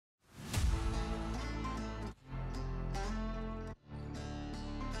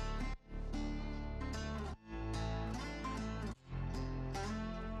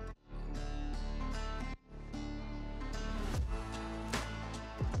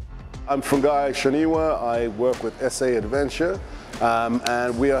I'm from Charley and Ewan. I work with SA Adventure,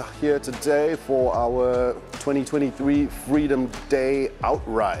 and we are here today for our 2023 Freedom Day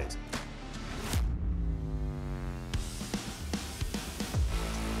outride.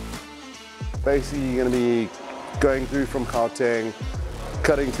 Basically, you're going to be going through from Gauteng,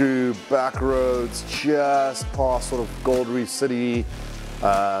 cutting through back roads just past sort of Gold Reef City,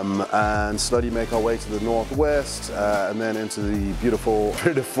 and slowly make our way to the northwest, and then into the beautiful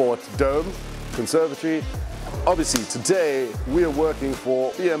Vredefort Dome Conservatory. Obviously, today we are working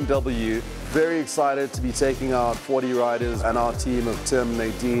for BMW. Very excited to be taking out 40 riders and our team of Tim,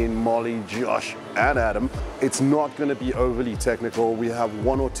 Nadine, Molly, Josh, and Adam. It's not going to be overly technical. We have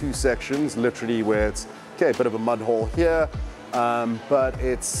one or two sections, literally, where it's okay, a bit of a mud hole here, but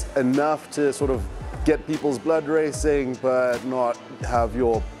it's enough to sort of get people's blood racing, but not have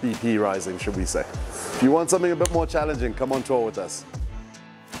your BP rising, should we say. If you want something a bit more challenging, come on tour with us.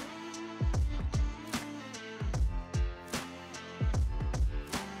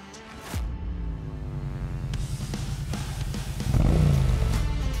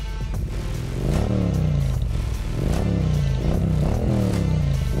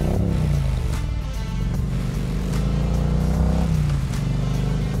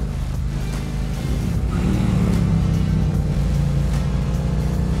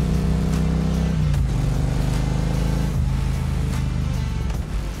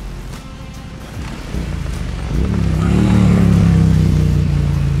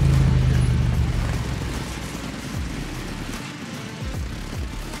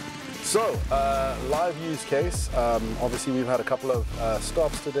 So, live use case, obviously we've had a couple of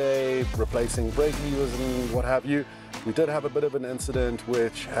stops today, replacing brake levers and what have you. We did have a bit of an incident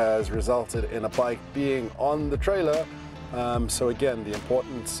which has resulted in a bike being on the trailer. So again, the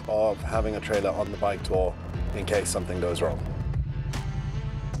importance of having a trailer on the bike tour in case something goes wrong.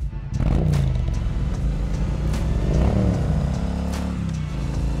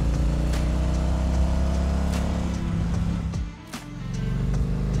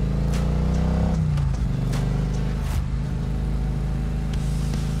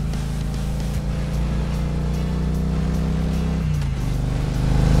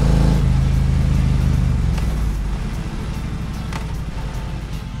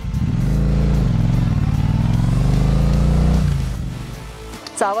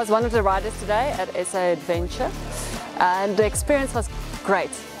 So I was one of the riders today at SA Adventure, and the experience was great.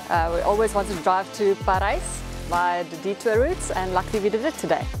 We always wanted to drive to Paris by the detour routes, and luckily we did it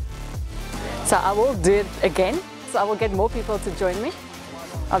today. So I will do it again, so I will get more people to join me.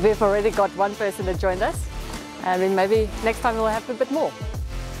 We've already got one person that joined us, and maybe next time we'll have a bit more.